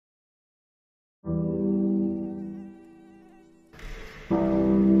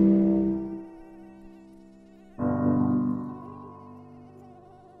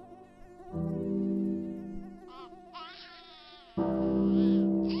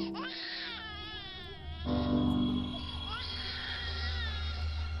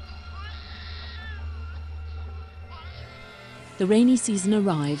The rainy season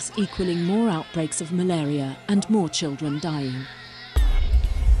arrives, equaling more outbreaks of malaria and more children dying.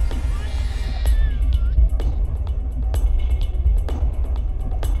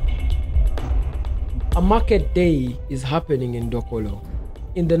 A market day is happening in Dokolo,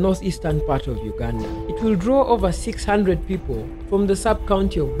 in the northeastern part of Uganda. It will draw over 600 people from the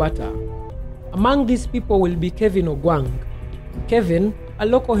sub-county of Bata. Among these people will be Kevin Ogwang. Kevin, a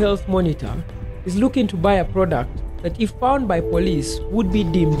local health monitor, is looking to buy a product that, if found by police, would be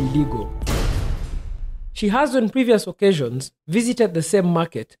deemed illegal. She has on previous occasions visited the same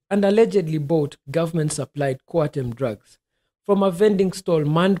market and allegedly bought government-supplied Coartem drugs from a vending stall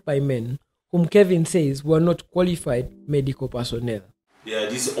manned by men whom Kevin says were not qualified medical personnel. There are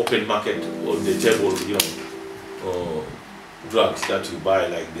this open market on the table, drugs that you buy,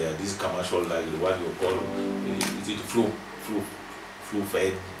 like there are this commercial, like the one you call, is it flu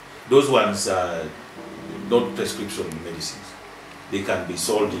fed? Those ones are not prescription medicines. They can be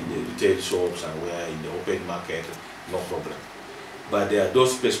sold in the retail shops and where in the open market, no problem. But there are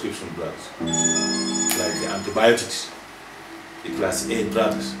those prescription drugs, like the antibiotics, the class A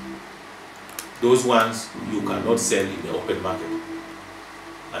drugs. Those ones you cannot sell in the open market,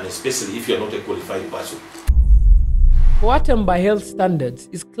 and especially if you are not a qualified person. Coartem by health standards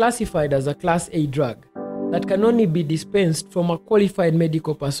is classified as a Class A drug that can only be dispensed from a qualified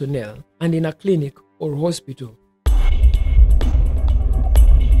medical personnel and in a clinic or hospital.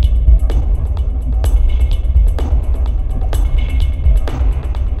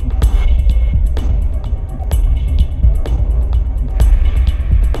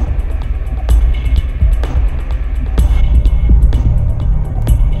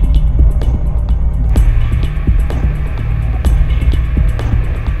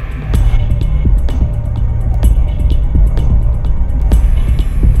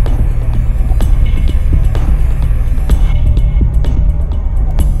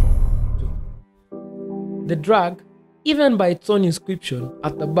 The drug, even by its own inscription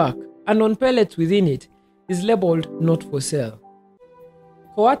at the back and on pellets within it, is labeled not for sale.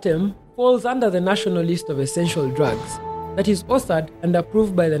 Coartem falls under the National List of Essential Drugs that is authored and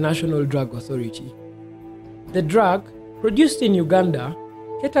approved by the National Drug Authority. The drug, produced in Uganda,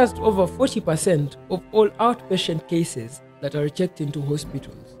 caters to over 40% of all outpatient cases that are checked into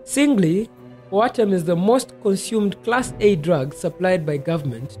hospitals. Singly, Coartem is the most consumed Class A drug supplied by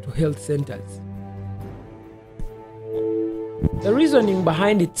government to health centers. The reasoning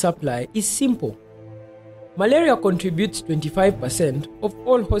behind its supply is simple. Malaria contributes 25% of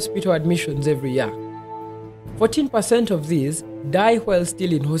all hospital admissions every year. 14% of these die while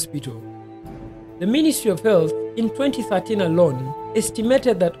still in hospital. The Ministry of Health in 2013 alone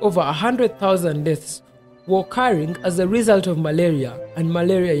estimated that over 100,000 deaths were occurring as a result of malaria and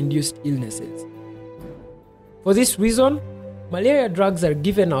malaria-induced illnesses. For this reason, malaria drugs are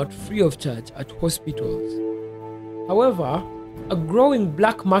given out free of charge at hospitals. However, a growing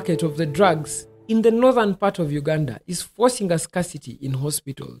black market of the drugs in the northern part of Uganda is forcing a scarcity in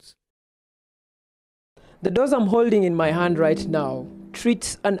hospitals. The dose I'm holding in my hand right now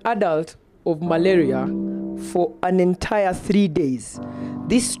treats an adult of malaria for an entire 3 days.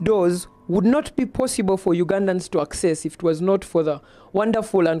 This dose would not be possible for Ugandans to access if it was not for the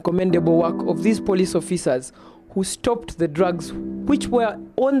wonderful and commendable work of these police officers who stopped the drugs which were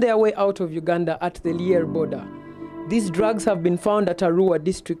on their way out of Uganda at the Lier border. These drugs have been found at Arua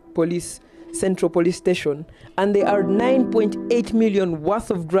District Police Central Police Station, and there are 9.8 million worth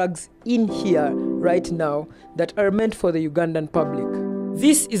of drugs in here right now that are meant for the Ugandan public.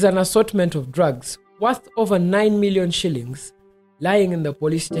 This is an assortment of drugs worth over 9 million shillings lying in the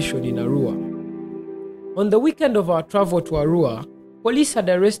police station in Arua. On the weekend of our travel to Arua, police had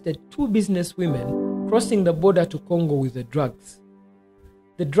arrested 2 businesswomen crossing the border to Congo with the drugs.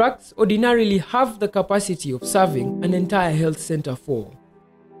 The drugs ordinarily have the capacity of serving an entire health center for.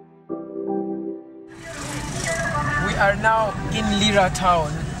 We are now in Lira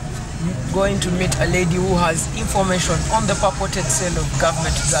town, going to meet a lady who has information on the purported sale of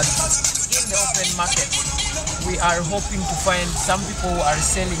government drugs in the open market. We are hoping to find some people who are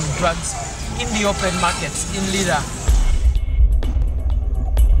selling drugs in the open markets in Lira.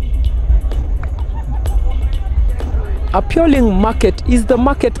 A Purling market is the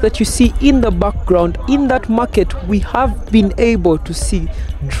market that you see in the background. In that market, we have been able to see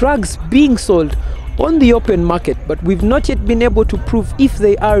drugs being sold on the open market, but we've not yet been able to prove if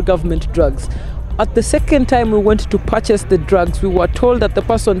they are government drugs. At the second time we went to purchase the drugs, we were told that the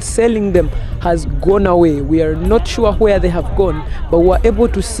person selling them has gone away. We are not sure where they have gone, but we were able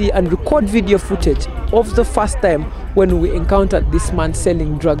to see and record video footage of the first time when we encountered this man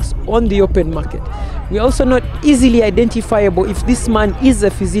selling drugs on the open market. We are also not easily identifiable if this man is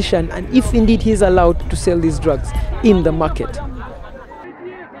a physician and if indeed he is allowed to sell these drugs in the market.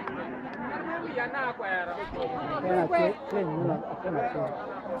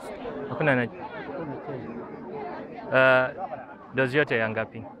 Dozi yote ya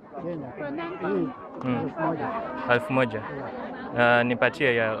ngapi? 1,000.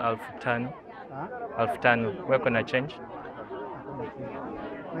 Nipatie ya 5,000. 5,000. Weko na change?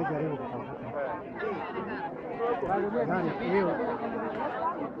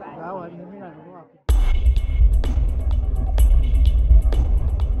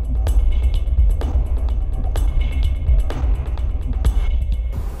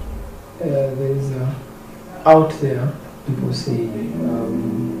 There's out there, people say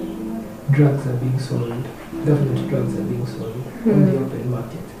drugs are being sold, government drugs are being sold on the open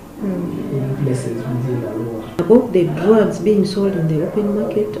market in places within Arua. About the drugs being sold in the open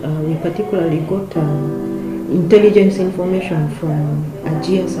market, we particularly got intelligence information from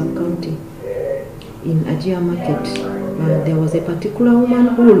Ajia sub-county. In Ajia market, there was a particular woman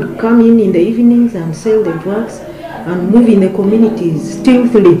who would come in the evenings and sell the drugs and move in the communities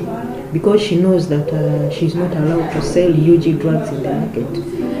stealthily, because she knows that she's not allowed to sell UG drugs in the market.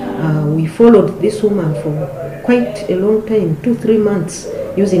 We followed this woman for quite a long time, 2-3 months,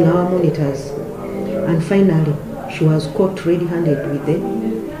 using our monitors. And finally, she was caught red-handed with the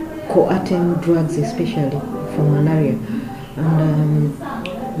coartem drugs, especially for malaria. And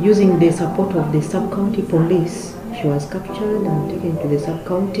using the support of the sub-county police, she was captured and taken to the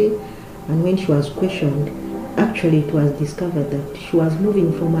sub-county. And when she was questioned, actually it was discovered that she was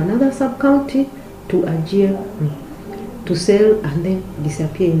moving from another sub-county to Ajia to sell and then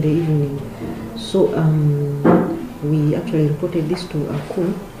disappear in the evening. So we actually reported this to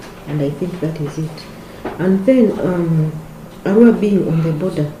ACU, and I think that is it. And then Arua being on the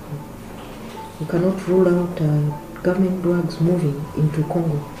border, we cannot rule out government drugs moving into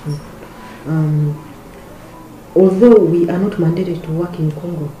Congo. Although we are not mandated to work in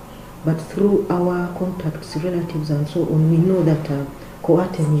Congo, but through our contacts, relatives and so on, we know that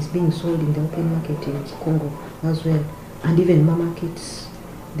coartem is being sold in the open market in Congo as well. And even mama kits,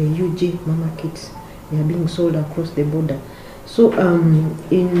 the UG mama kits, they are being sold across the border. So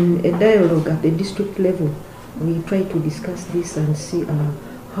in a dialogue at the district level, we try to discuss this and see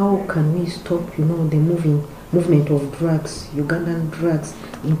how can we stop, the movement of drugs, Ugandan drugs,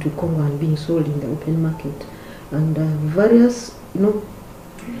 into Congo and being sold in the open market. And various,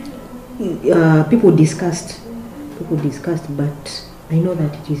 people discussed, but I know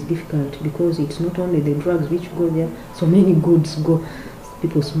that it is difficult because it's not only the drugs which go there, so many goods go,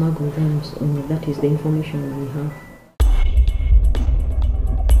 people smuggle them, so that is the information we have.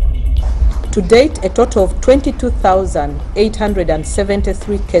 To date, a total of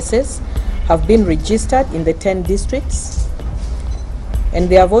 22,873 cases have been registered in the 10 districts, and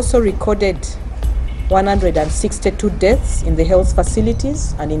they have also recorded 162 deaths in the health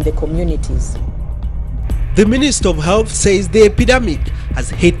facilities and in the communities. The Minister of Health says the epidemic has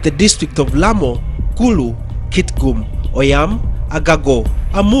hit the district of Lamo, Gulu, Kitgum, Oyam, Agago,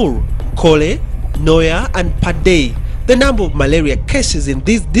 Amur, Kole, Noya and Padei. The number of malaria cases in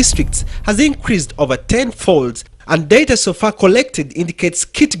these districts has increased over 10-fold, and data so far collected indicates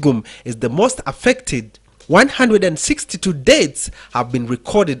Kitgum is the most affected. 162 deaths have been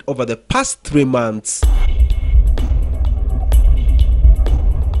recorded over the past 3 months.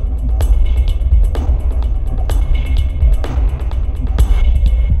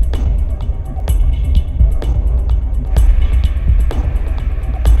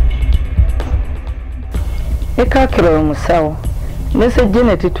 Eka kiro musao nese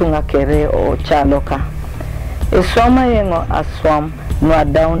jene titunga kere o chaloka esoma yengo aswam no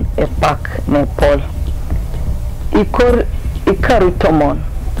down a park ne pol ikaru tomon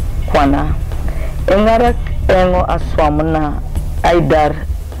kwana engara engo aswam na aidar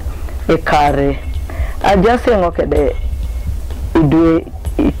ekare ajase ngo kede idwe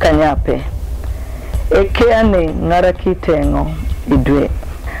ikanyape ekeane ngara kitengo idwe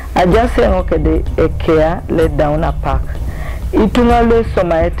ajase ngo kede ekea le down a park itunga le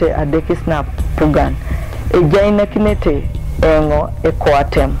somaete adekisna pugan ejaina kinete engo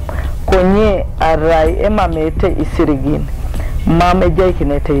ekoatem konye arai emamete isirigin mame jai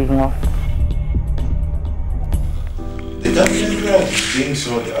kinete ingo. The government drugs being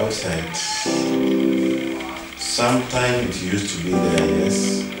sold outside, sometimes it used to be there,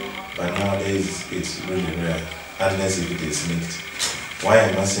 yes, but nowadays it's really rare, unless if it is sneaked. Why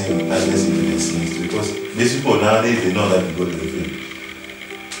am I saying unless if it is sneaked? Because these people nowadays, they know that you go to the field.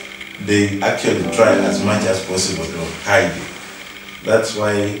 They actually try as much as possible to hide it. That's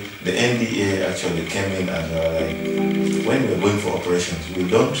why the NDA actually came in and like, when we're going for operations, we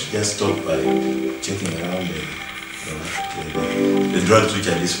don't just stop by checking around the drugs which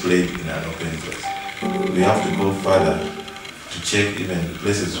are displayed in an open place. We have to go further to check even the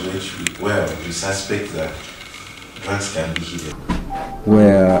places where we suspect that drugs can be hidden.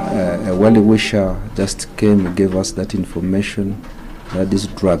 Where a well-wisher just came and gave us that information that these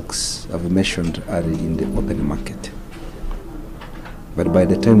drugs I've mentioned are in the open market. But by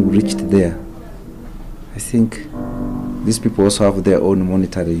the time we reached there, I think these people also have their own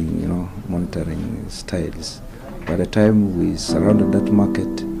monitoring styles. By the time we surrounded that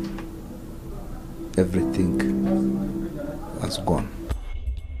market, everything has gone.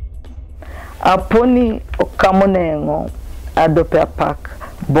 Aponi okamonengo adopea park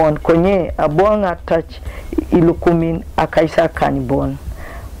bon konye abonga touch ilukumin akaisa kanibon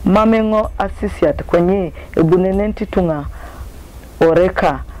mamengo asisiat konye ebunenenti tunga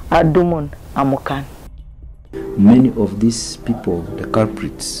oreka adumon amokan. Many of these people, the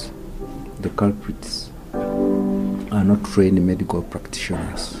culprits are not trained medical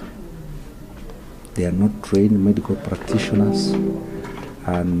practitioners. They are not trained medical practitioners,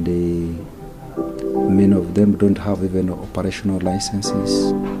 and many of them don't have even operational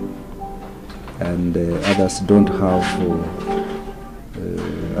licenses, and others don't have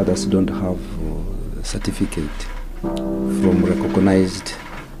certificate from recognized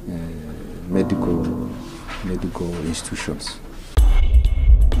medical institutions.